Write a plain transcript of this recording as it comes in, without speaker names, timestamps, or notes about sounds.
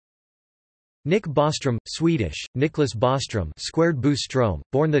Nick Bostrom, Swedish, Niklas Bostrom squared Bostrom,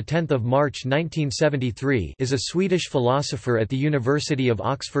 born 10 March 1973, is a Swedish philosopher at the University of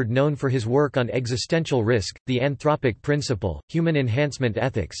Oxford known for his work on existential risk, the anthropic principle, human enhancement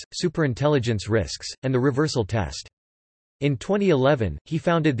ethics, superintelligence risks, and the reversal test. In 2011, he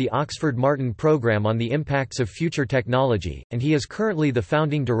founded the Oxford Martin Programme on the Impacts of Future Technology, and he is currently the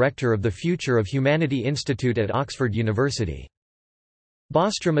founding director of the Future of Humanity Institute at Oxford University.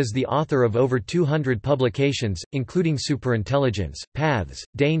 Bostrom is the author of over 200 publications, including Superintelligence, Paths,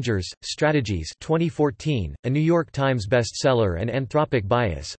 Dangers, Strategies 2014, a New York Times bestseller, and Anthropic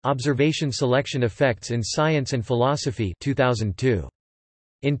Bias, Observation Selection Effects in Science and Philosophy 2002.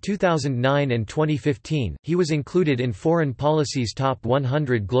 In 2009 and 2015, he was included in Foreign Policy's Top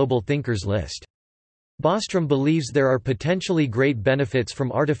 100 Global Thinkers list. Bostrom believes there are potentially great benefits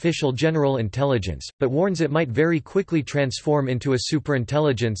from artificial general intelligence, but warns it might very quickly transform into a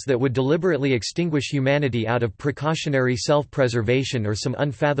superintelligence that would deliberately extinguish humanity out of precautionary self-preservation or some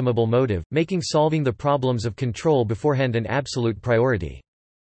unfathomable motive, making solving the problems of control beforehand an absolute priority.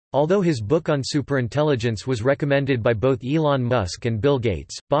 Although his book on superintelligence was recommended by both Elon Musk and Bill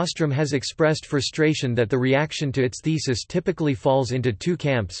Gates, Bostrom has expressed frustration that the reaction to its thesis typically falls into two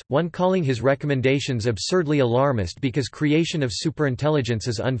camps, one calling his recommendations absurdly alarmist because creation of superintelligence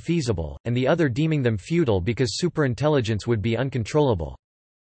is unfeasible, and the other deeming them futile because superintelligence would be uncontrollable.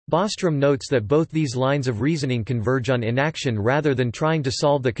 Bostrom notes that both these lines of reasoning converge on inaction rather than trying to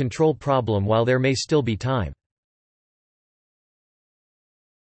solve the control problem while there may still be time.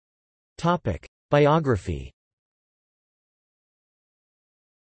 Biography.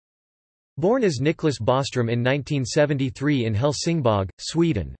 Born as Niklas Bostrom in 1973 in Helsingborg,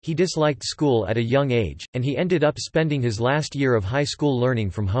 Sweden, he disliked school at a young age, and he ended up spending his last year of high school learning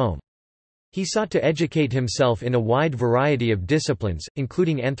from home. He sought to educate himself in a wide variety of disciplines,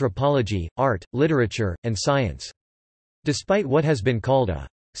 including anthropology, art, literature, and science. Despite what has been called a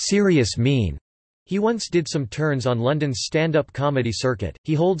serious mean, he once did some turns on London's stand-up comedy circuit.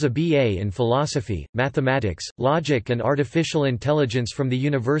 He holds a BA in philosophy, mathematics, logic and artificial intelligence from the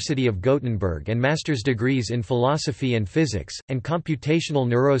University of Gothenburg and master's degrees in philosophy and physics, and computational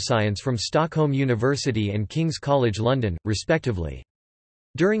neuroscience from Stockholm University and King's College London, respectively.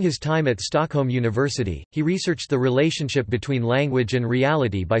 During his time at Stockholm University, he researched the relationship between language and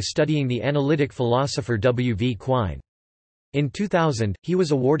reality by studying the analytic philosopher W. V. Quine. In 2000, he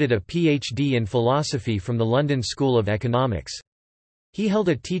was awarded a PhD in philosophy from the London School of Economics. He held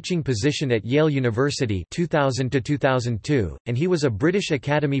a teaching position at Yale University 2000 to 2002, and he was a British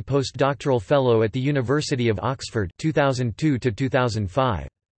Academy postdoctoral fellow at the University of Oxford 2002 to 2005.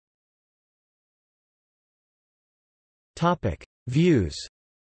 Topic: Views.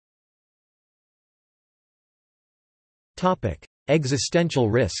 Topic: Existential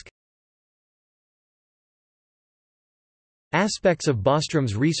risk. Aspects of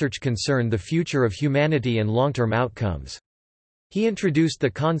Bostrom's research concern the future of humanity and long-term outcomes. He introduced the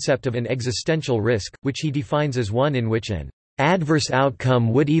concept of an existential risk, which he defines as one in which an adverse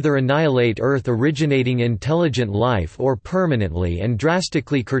outcome would either annihilate Earth-originating intelligent life or permanently and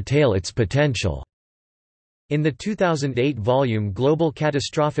drastically curtail its potential. In the 2008 volume Global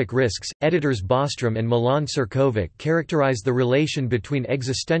Catastrophic Risks, editors Bostrom and Milan Ćirković characterize the relation between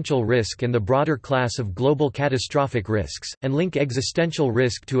existential risk and the broader class of global catastrophic risks, and link existential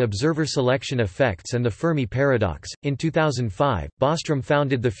risk to observer selection effects and the Fermi paradox. In 2005, Bostrom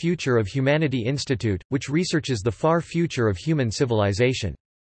founded the Future of Humanity Institute, which researches the far future of human civilization.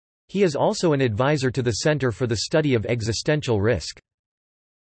 He is also an advisor to the Center for the Study of Existential Risk.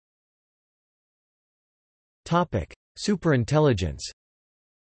 Superintelligence.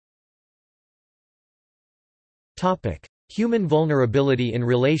 Human vulnerability in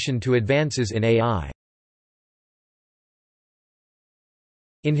relation to advances in AI.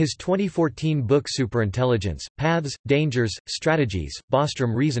 In his 2014 book Superintelligence, Paths, Dangers, Strategies,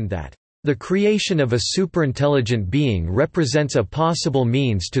 Bostrom reasoned that, "...the creation of a superintelligent being represents a possible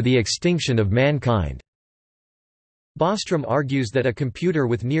means to the extinction of mankind." Bostrom argues that a computer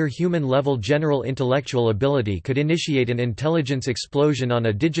with near-human-level general intellectual ability could initiate an intelligence explosion on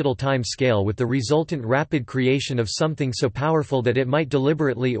a digital time scale with the resultant rapid creation of something so powerful that it might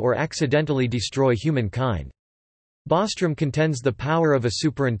deliberately or accidentally destroy humankind. Bostrom contends the power of a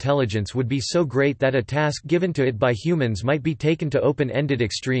superintelligence would be so great that a task given to it by humans might be taken to open-ended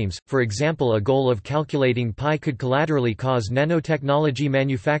extremes, for example a goal of calculating pi could collaterally cause nanotechnology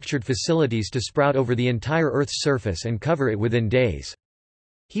manufactured facilities to sprout over the entire Earth's surface and cover it within days.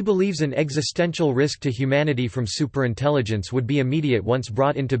 He believes an existential risk to humanity from superintelligence would be immediate once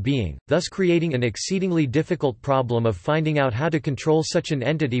brought into being, thus creating an exceedingly difficult problem of finding out how to control such an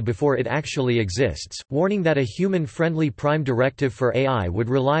entity before it actually exists, warning that a human-friendly prime directive for AI would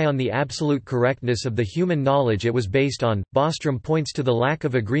rely on the absolute correctness of the human knowledge it was based on. Bostrom points to the lack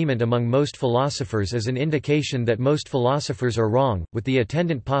of agreement among most philosophers as an indication that most philosophers are wrong, with the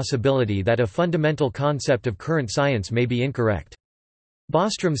attendant possibility that a fundamental concept of current science may be incorrect.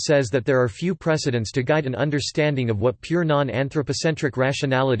 Bostrom says that there are few precedents to guide an understanding of what pure non-anthropocentric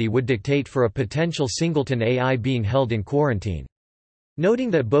rationality would dictate for a potential singleton AI being held in quarantine. Noting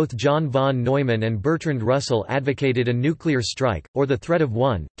that both John von Neumann and Bertrand Russell advocated a nuclear strike, or the threat of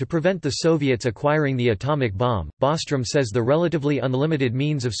one, to prevent the Soviets acquiring the atomic bomb, Bostrom says the relatively unlimited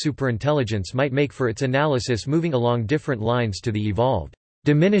means of superintelligence might make for its analysis moving along different lines to the evolved,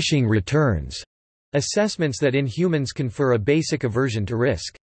 diminishing returns assessments that in humans confer a basic aversion to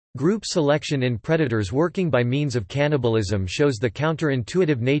risk. Group selection in predators working by means of cannibalism shows the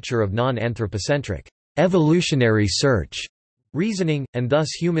counterintuitive nature of non-anthropocentric evolutionary search reasoning, and thus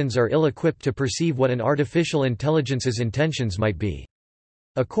humans are ill-equipped to perceive what an artificial intelligence's intentions might be.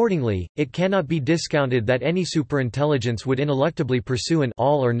 Accordingly, it cannot be discounted that any superintelligence would ineluctably pursue an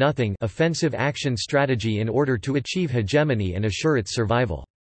all-or-nothing offensive action strategy in order to achieve hegemony and assure its survival.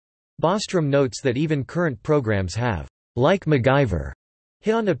 Bostrom notes that even current programs have, like MacGyver,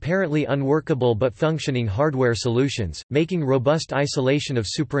 hit on apparently unworkable but functioning hardware solutions, making robust isolation of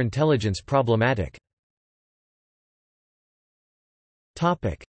superintelligence problematic.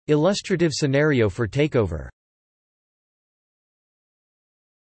 Illustrative scenario for takeover.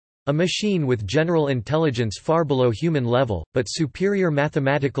 A machine with general intelligence far below human level, but superior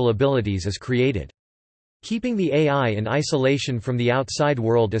mathematical abilities is created. Keeping the AI in isolation from the outside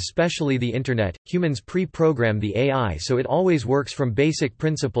world, especially the Internet, humans pre-program the AI so it always works from basic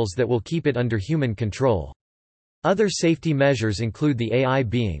principles that will keep it under human control. Other safety measures include the AI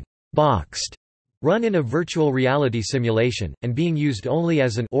being boxed, run in a virtual reality simulation, and being used only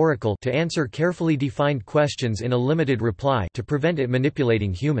as an oracle to answer carefully defined questions in a limited reply to prevent it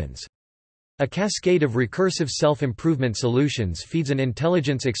manipulating humans. A cascade of recursive self-improvement solutions feeds an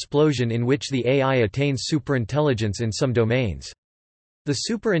intelligence explosion in which the AI attains superintelligence in some domains. The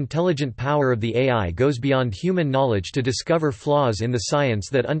superintelligent power of the AI goes beyond human knowledge to discover flaws in the science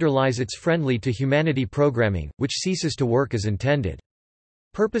that underlies its friendly-to-humanity programming, which ceases to work as intended.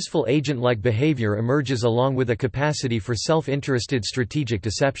 Purposeful agent-like behavior emerges along with a capacity for self-interested strategic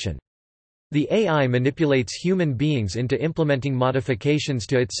deception. The AI manipulates human beings into implementing modifications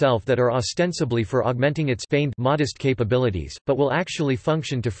to itself that are ostensibly for augmenting its feigned modest capabilities, but will actually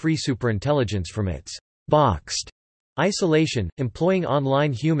function to free superintelligence from its boxed isolation, employing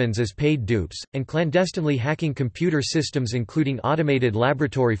online humans as paid dupes, and clandestinely hacking computer systems including automated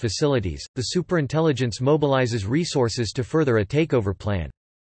laboratory facilities. The superintelligence mobilizes resources to further a takeover plan.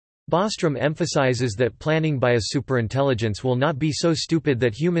 Bostrom emphasizes that planning by a superintelligence will not be so stupid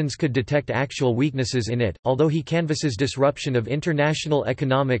that humans could detect actual weaknesses in it. Although he canvasses disruption of international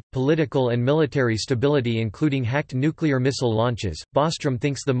economic, political, and military stability, including hacked nuclear missile launches, Bostrom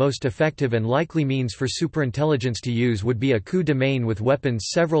thinks the most effective and likely means for superintelligence to use would be a coup de main with weapons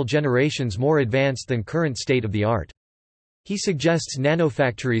several generations more advanced than current state-of-the-art. He suggests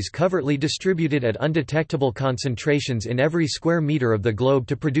nanofactories covertly distributed at undetectable concentrations in every square meter of the globe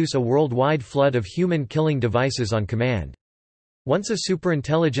to produce a worldwide flood of human-killing devices on command. Once a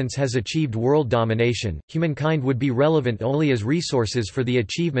superintelligence has achieved world domination, humankind would be relevant only as resources for the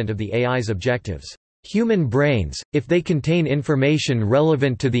achievement of the AI's objectives. Human brains, if they contain information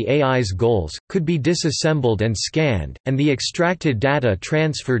relevant to the AI's goals, could be disassembled and scanned, and the extracted data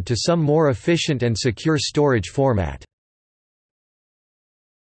transferred to some more efficient and secure storage format.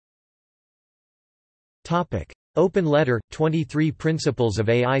 Open Letter – 23 Principles of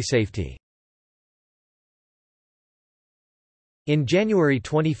AI Safety. In January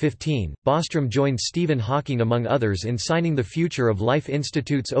 2015, Bostrom joined Stephen Hawking among others in signing the Future of Life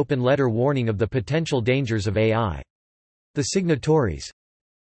Institute's open letter warning of the potential dangers of AI. The signatories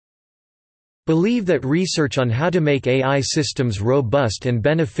believe that research on how to make AI systems robust and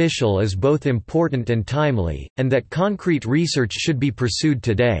beneficial is both important and timely, and that concrete research should be pursued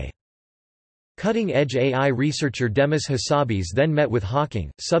today. Cutting-edge AI researcher Demis Hassabis then met with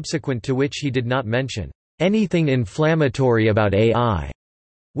Hawking, subsequent to which he did not mention anything inflammatory about AI,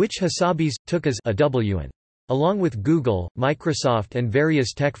 which Hassabis took as a WN. Along with Google, Microsoft and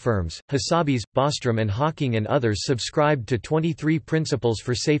various tech firms, Hassabis, Bostrom and Hawking and others subscribed to 23 Principles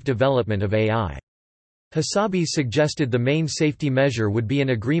for Safe Development of AI. Hasabi suggested the main safety measure would be an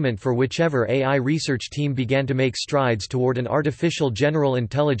agreement for whichever AI research team began to make strides toward an artificial general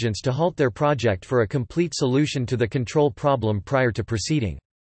intelligence to halt their project for a complete solution to the control problem prior to proceeding.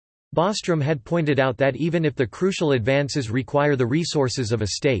 Bostrom had pointed out that even if the crucial advances require the resources of a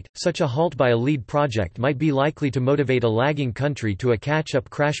state, such a halt by a lead project might be likely to motivate a lagging country to a catch-up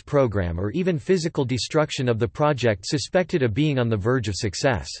crash program or even physical destruction of the project suspected of being on the verge of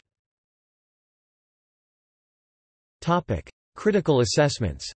success. Critical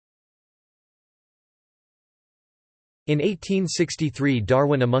assessments. In 1863,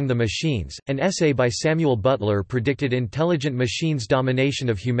 Darwin Among the Machines, an essay by Samuel Butler, predicted intelligent machines' domination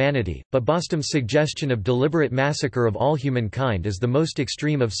of humanity, but Bostrom's suggestion of deliberate massacre of all humankind is the most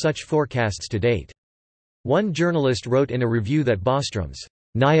extreme of such forecasts to date. One journalist wrote in a review that Bostrom's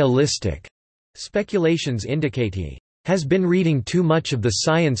nihilistic speculations indicate he has been reading too much of the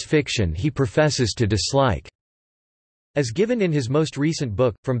science fiction he professes to dislike. As given in his most recent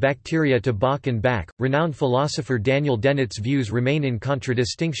book, From Bacteria to Bach and Back, renowned philosopher Daniel Dennett's views remain in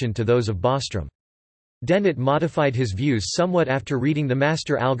contradistinction to those of Bostrom. Dennett modified his views somewhat after reading The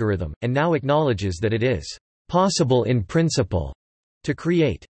Master Algorithm, and now acknowledges that it is possible in principle to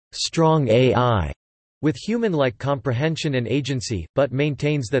create strong AI with human-like comprehension and agency, but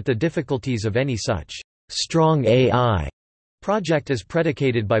maintains that the difficulties of any such strong AI project as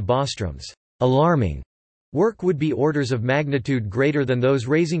predicated by Bostrom's alarming work would be orders of magnitude greater than those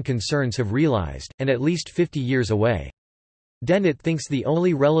raising concerns have realized, and at least 50 years away. Dennett thinks the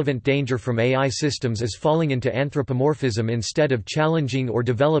only relevant danger from AI systems is falling into anthropomorphism instead of challenging or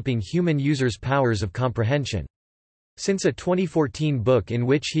developing human users' powers of comprehension. Since a 2014 book in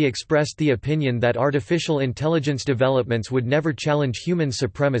which he expressed the opinion that artificial intelligence developments would never challenge human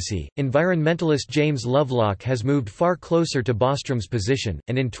supremacy, environmentalist James Lovelock has moved far closer to Bostrom's position,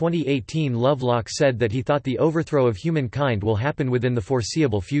 and in 2018 Lovelock said that he thought the overthrow of humankind will happen within the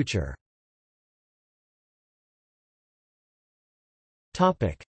foreseeable future.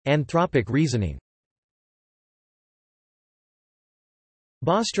 Anthropic reasoning.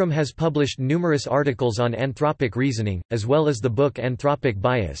 Bostrom has published numerous articles on anthropic reasoning, as well as the book Anthropic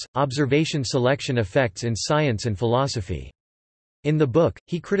Bias, Observation Selection Effects in Science and Philosophy. In the book,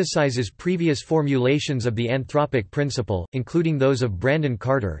 he criticizes previous formulations of the anthropic principle, including those of Brandon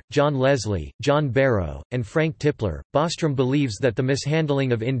Carter, John Leslie, John Barrow, and Frank Tipler. Bostrom believes that the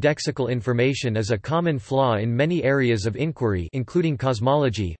mishandling of indexical information is a common flaw in many areas of inquiry, including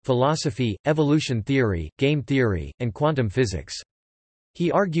cosmology, philosophy, evolution theory, game theory, and quantum physics. He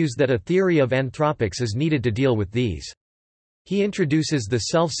argues that a theory of anthropics is needed to deal with these. He introduces the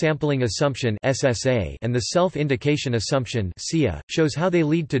self-sampling assumption (SSA) and the self-indication assumption SIA, shows how they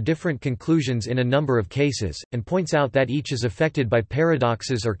lead to different conclusions in a number of cases, and points out that each is affected by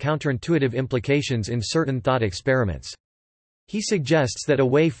paradoxes or counterintuitive implications in certain thought experiments. He suggests that a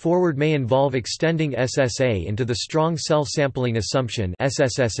way forward may involve extending SSA into the strong self-sampling assumption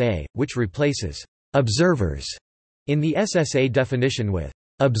 (SSSA), which replaces observers in the SSA definition with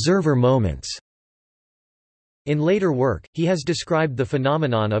observer moments. In later work, he has described the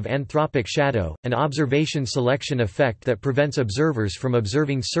phenomenon of anthropic shadow, an observation selection effect that prevents observers from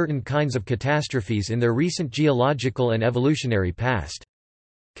observing certain kinds of catastrophes in their recent geological and evolutionary past.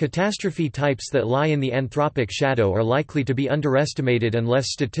 Catastrophe types that lie in the anthropic shadow are likely to be underestimated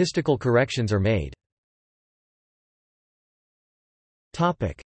unless statistical corrections are made.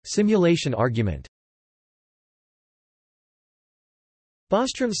 Simulation argument.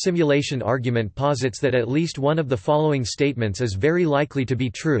 Bostrom's simulation argument posits that at least one of the following statements is very likely to be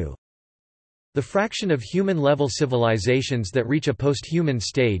true. The fraction of human-level civilizations that reach a post-human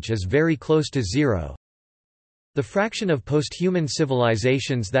stage is very close to zero. The fraction of post-human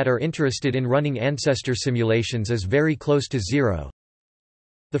civilizations that are interested in running ancestor simulations is very close to zero.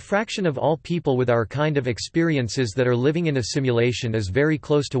 The fraction of all people with our kind of experiences that are living in a simulation is very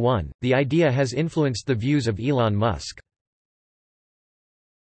close to 1. The idea has influenced the views of Elon Musk.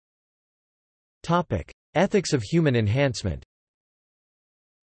 Ethics of human enhancement.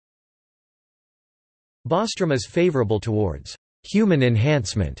 Bostrom is favorable towards human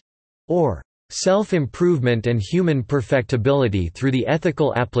enhancement, or self-improvement and human perfectibility through the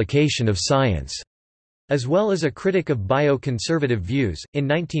ethical application of science, as well as a critic of bio-conservative views. In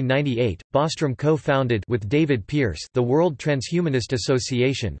 1998, Bostrom co-founded with David Pierce the World Transhumanist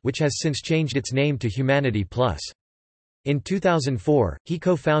Association, which has since changed its name to Humanity Plus. In 2004, he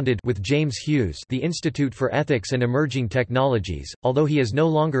co-founded with James Hughes the Institute for Ethics and Emerging Technologies, although he is no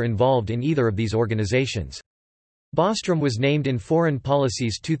longer involved in either of these organizations. Bostrom was named in Foreign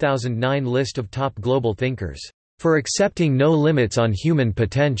Policy's 2009 list of top global thinkers, for accepting no limits on human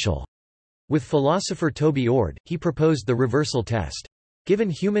potential, With philosopher Toby Ord, he proposed the reversal test. Given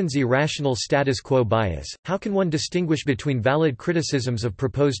humans' irrational status quo bias, how can one distinguish between valid criticisms of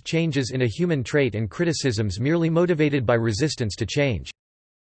proposed changes in a human trait and criticisms merely motivated by resistance to change?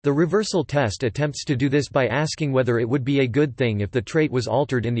 The reversal test attempts to do this by asking whether it would be a good thing if the trait was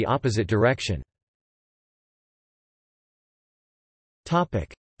altered in the opposite direction.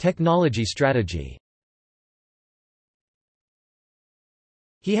 Technology strategy.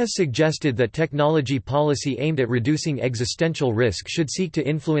 He has suggested that technology policy aimed at reducing existential risk should seek to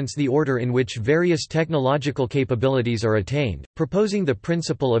influence the order in which various technological capabilities are attained, proposing the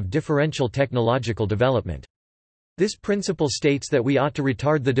principle of differential technological development. This principle states that we ought to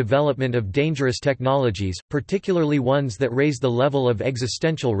retard the development of dangerous technologies, particularly ones that raise the level of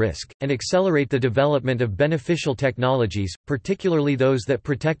existential risk, and accelerate the development of beneficial technologies, particularly those that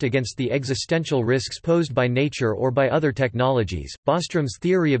protect against the existential risks posed by nature or by other technologies. Bostrom's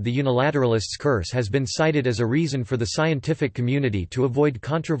theory of the unilateralist's curse has been cited as a reason for the scientific community to avoid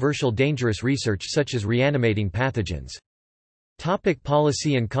controversial dangerous research such as reanimating pathogens.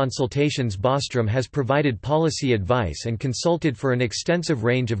 Policy and consultations. Bostrom has provided policy advice and consulted for an extensive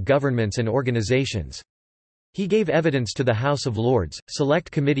range of governments and organizations. He gave evidence to the House of Lords, Select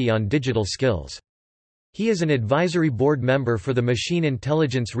Committee on Digital Skills. He is an advisory board member for the Machine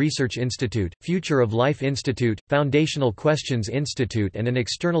Intelligence Research Institute, Future of Life Institute, Foundational Questions Institute and an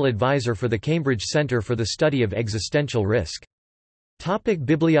external advisor for the Cambridge Centre for the Study of Existential Risk.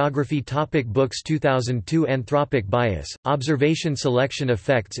 Bibliography. Books. 2002 Anthropic Bias, Observation Selection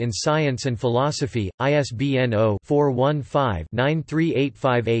Effects in Science and Philosophy, ISBN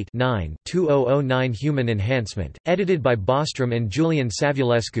 0-415-93858-9, 2009 Human Enhancement, edited by Bostrom and Julian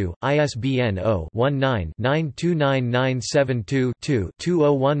Savulescu, ISBN 0-19-929972-2,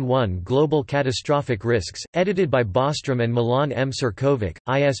 2011 Global Catastrophic Risks, edited by Bostrom and Milan M. Surkovic,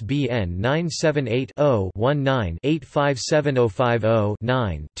 ISBN 978-0-19-857050-9,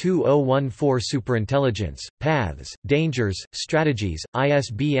 2014 Superintelligence, Paths, Dangers, Strategies,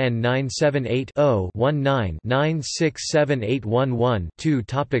 ISBN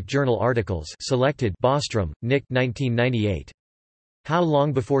 978-0-19-967811-2. Journal articles selected. Bostrom, Nick 1998. How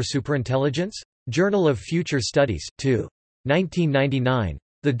Long Before Superintelligence? Journal of Future Studies, 2. 1999.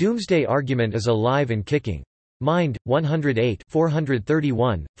 The Doomsday Argument is Alive and Kicking. Mind, 108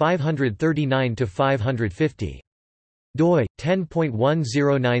 431, 539–550. doi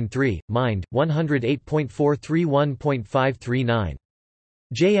 10.1093, Mind 108.431.539.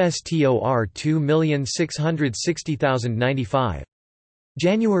 JSTOR 2,660,095.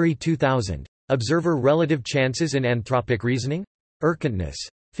 January 2000. Observer Relative Chances in Anthropic Reasoning? Erkantness.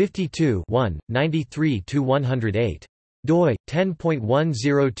 52 93–108. doi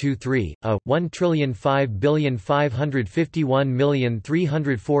 10.1023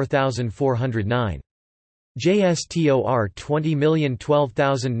 1,551,304,409. JSTOR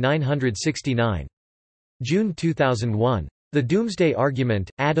 20,012,969. June 2001. The Doomsday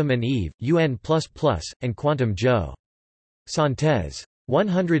Argument, Adam and Eve, UN++, and Quantum Joe. Santes.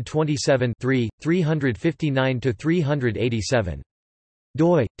 127 359–387.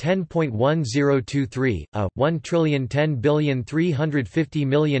 doi 10.1023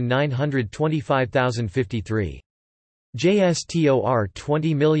 1,010,350,925,053. JSTOR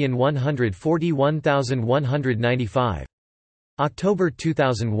 20,141,195. October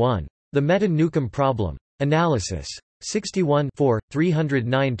 2001. The Meta-Newcomb Problem. Analysis. 61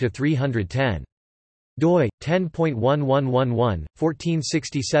 309–310. doi 10.1111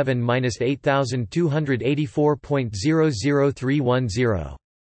 1467–8284.00310.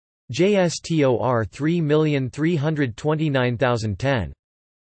 JSTOR 3,329,010.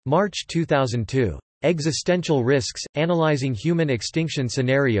 March 2002. Existential Risks, Analyzing Human Extinction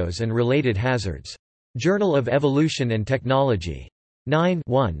Scenarios and Related Hazards. Journal of Evolution and Technology. 9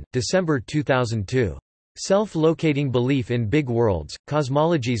 1, December 2002. Self-Locating Belief in Big Worlds,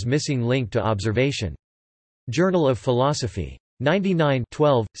 Cosmology's Missing Link to Observation. Journal of Philosophy. 99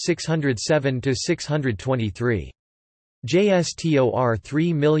 12, 607–623. JSTOR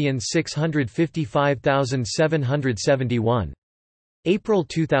 3,655,771. April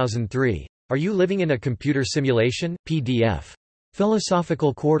 2003. Are You Living in a Computer Simulation? PDF.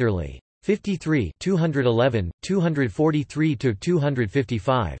 Philosophical Quarterly. 53 211,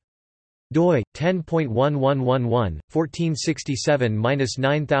 243–255. doi 10.1111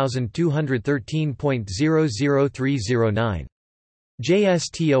 1467–9213.00309.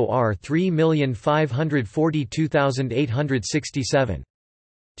 JSTOR 3,542,867.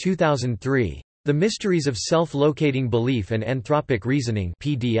 2003. The Mysteries of Self-Locating Belief and Anthropic Reasoning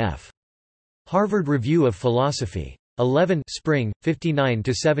PDF. Harvard Review of Philosophy. 11 Spring,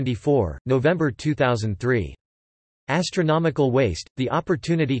 59–74, November 2003. Astronomical Waste, The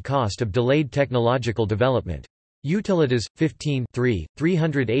Opportunity Cost of Delayed Technological Development. Utilitas, 15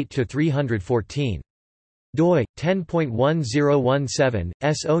 308–314. doi 10.1017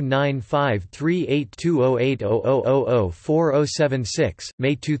 S0953820800004076,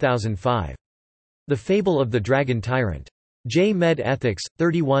 May 2005. The Fable of the Dragon Tyrant. J. Med Ethics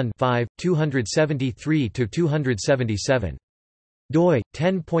 31 273–277. doi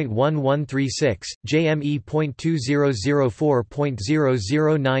 10.1136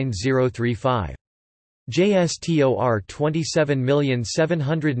 JME.2004.009035. JSTOR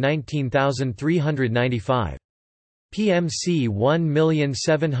 27719395. PMC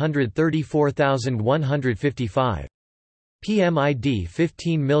 1734155. PMID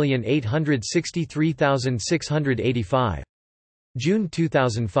 15863685. June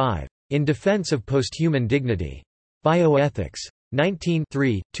 2005. In Defense of Posthuman Dignity. Bioethics. 19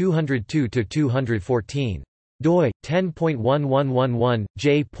 202–214. doi 10.1111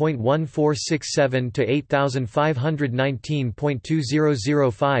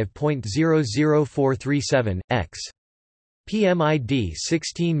 j.1417/8519.2005.00437 x. PMID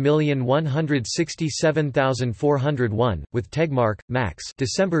 16167401 with Tegmark, Max.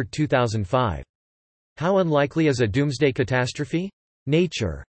 December 2005. How unlikely is a doomsday catastrophe?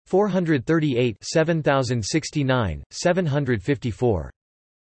 Nature. 438 7069, 754.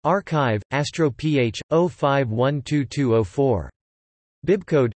 Archive, AstroPH, 05122204.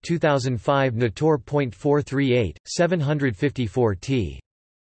 Bibcode, 2005 Nator.438, 754t.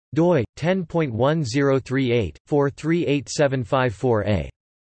 doi, 10.1038, 438754a.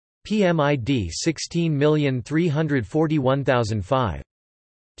 PMID 16341005.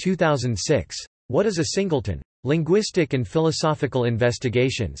 2006. What is a singleton? Linguistic and Philosophical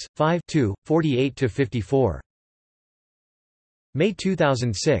Investigations, 5 48–54. May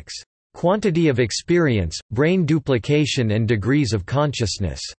 2006. Quantity of Experience, Brain Duplication and Degrees of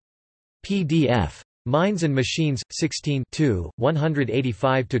Consciousness. PDF. Minds and Machines, 16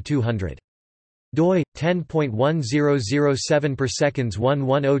 185–200. doi 10.1007 per seconds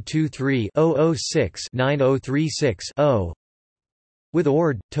 11023-006-9036-0. With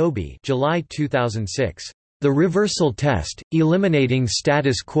Ord, Toby. July 2006. The Reversal Test: Eliminating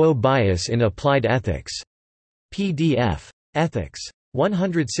Status Quo Bias in Applied Ethics. PDF. Ethics.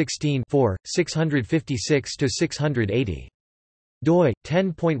 116 656–680. doi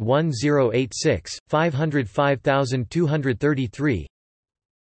 10.1086 505233.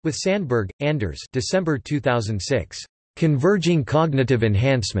 With Sandberg, Anders. December 2006. Converging Cognitive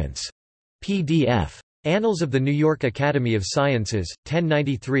Enhancements. PDF. Annals of the New York Academy of Sciences,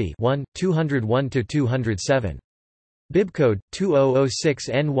 1093 201–207. Bibcode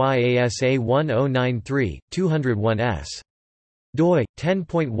 2006NYASA1093 201s. doi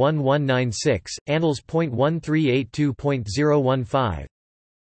 10.1196 Annals.1382.015.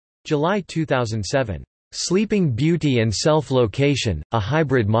 July 2007. Sleeping Beauty and Self-Location: A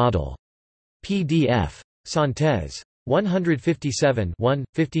Hybrid Model. PDF. Santes. 157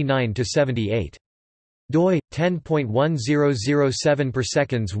 59–78. doi 10.1007 per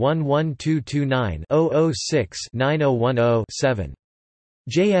seconds 11229-006-9010-7.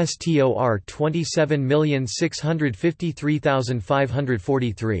 JSTOR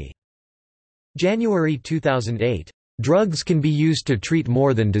 27653543. January 2008. Drugs can be used to treat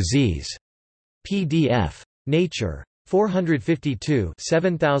more than disease. PDF. Nature. 452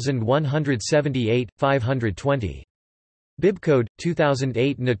 7178, 520. Bibcode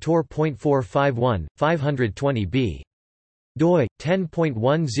 2008 Nator.451, 520b. doi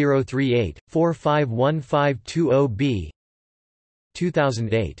 10.1038 451520b.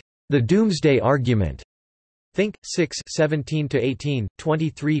 2008. The Doomsday Argument. Think 6 17–18,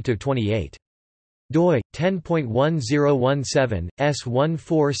 23–28. doi 10.1017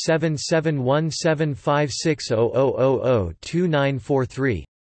 S147717560002943.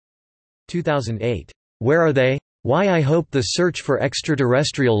 2008. Where Are They? Why I Hope the Search for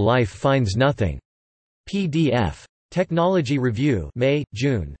Extraterrestrial Life Finds Nothing. PDF. Technology Review, May,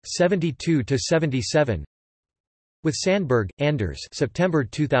 June, 72–77. With Sandberg, Anders. September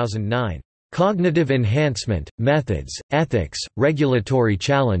 2009. Cognitive Enhancement: Methods, Ethics, Regulatory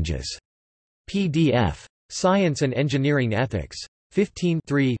Challenges. PDF. Science and Engineering Ethics. 15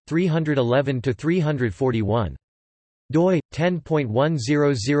 311–341. doi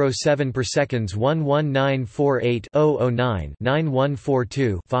 10.1007 per seconds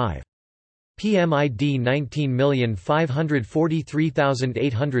 11948-009-9142-5. PMID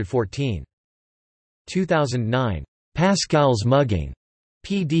 19543814. 2009. Pascal's Mugging.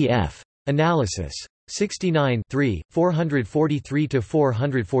 PDF. Analysis. 69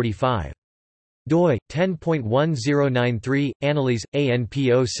 443–445. doi 10.1093 Annales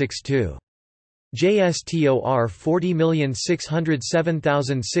ANPO 62. JSTOR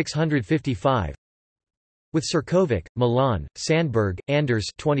 40607655. With Sirkovic, Milan, Sandberg, Anders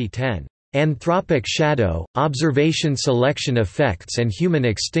 2010. Anthropic Shadow: Observation Selection Effects and Human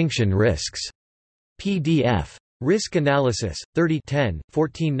Extinction Risks. PDF. Risk Analysis, 30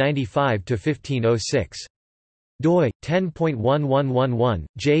 1495–1506. doi 10.1111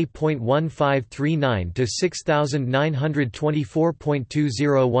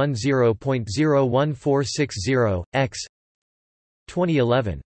 j.1539/6924.2010.01460 x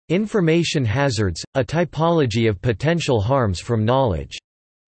 2011. Information Hazards: A Typology of Potential Harms from Knowledge.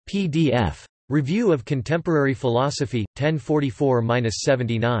 PDF. Review of Contemporary Philosophy,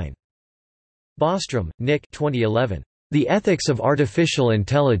 1044–79. Bostrom, Nick 2011. The Ethics of Artificial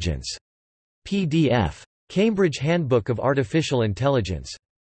Intelligence. PDF. Cambridge Handbook of Artificial Intelligence.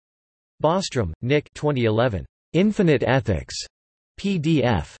 Bostrom, Nick 2011. Infinite Ethics.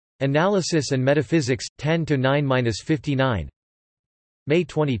 PDF. Analysis and Metaphysics, 10–9–59. May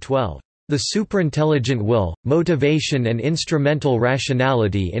 2012. The Superintelligent Will, Motivation and Instrumental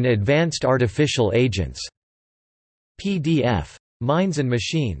Rationality in Advanced Artificial Agents. PDF. Minds and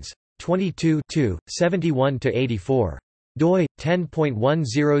Machines. 22 71–84. doi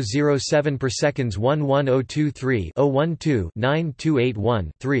 10.1007 per seconds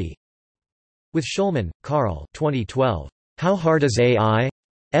 11023/012-9281-3. With Schulman, Carl 2012. How Hard is AI?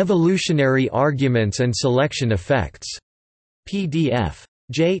 Evolutionary Arguments and Selection Effects. PDF.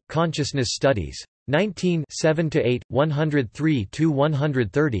 J. Consciousness Studies. 19 7–8,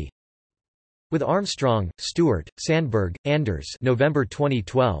 103–130. With Armstrong, Stewart, Sandberg, Anders November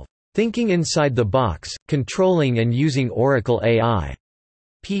 2012. Thinking Inside the Box, Controlling and Using Oracle AI.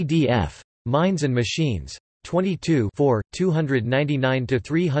 PDF. Minds and Machines. 22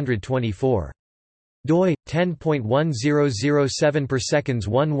 299–324. doi 10.1007 per seconds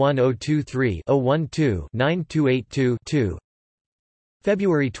 11023/012-9282-2.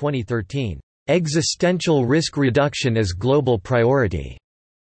 February 2013. Existential Risk Reduction as Global Priority.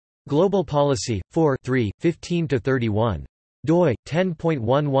 Global Policy, 4 15–31. doi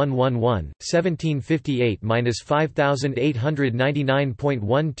 10.1111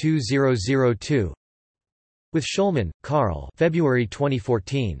 1758–5899.12002. With Schulman, Carl February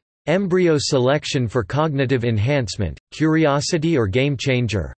 2014. Embryo Selection for Cognitive Enhancement, Curiosity or Game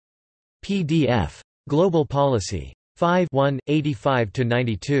Changer. PDF. Global Policy. 5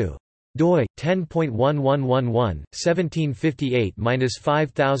 85–92. doi 10.1111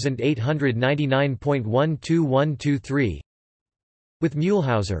 1758–5899.12123. With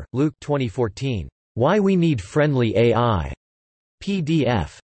Muehlhauser, Luke 2014. Why We Need Friendly AI.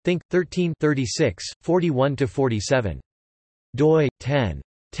 PDF. Think, 13 36, 41–47. doi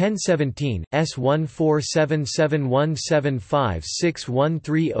 10.1017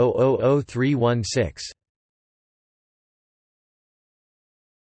 S14771756130000316.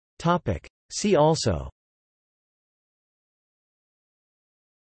 See also.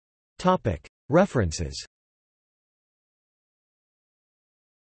 References.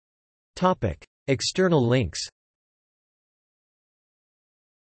 External links.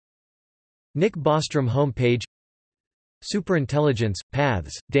 Nick Bostrom homepage. Superintelligence,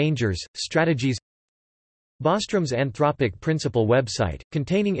 Paths, Dangers, Strategies. Bostrom's Anthropic Principle website,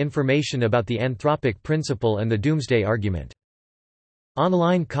 containing information about the Anthropic Principle and the Doomsday Argument.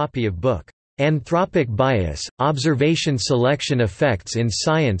 Online copy of book, Anthropic Bias, Observation Selection Effects in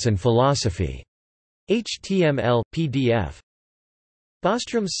Science and Philosophy. HTML, PDF.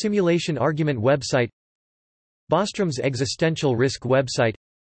 Bostrom's Simulation Argument website. Bostrom's Existential Risk website.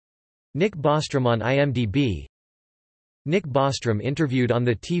 Nick Bostrom on IMDb. Nick Bostrom interviewed on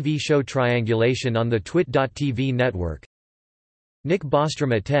the TV show Triangulation on the Twit.tv network. Nick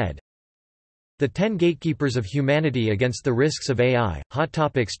Bostrom at TED. The 10 Gatekeepers of Humanity Against the Risks of AI, Hot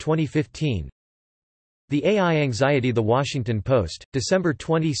Topics 2015. The AI Anxiety. The Washington Post, December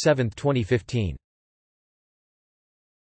 27, 2015.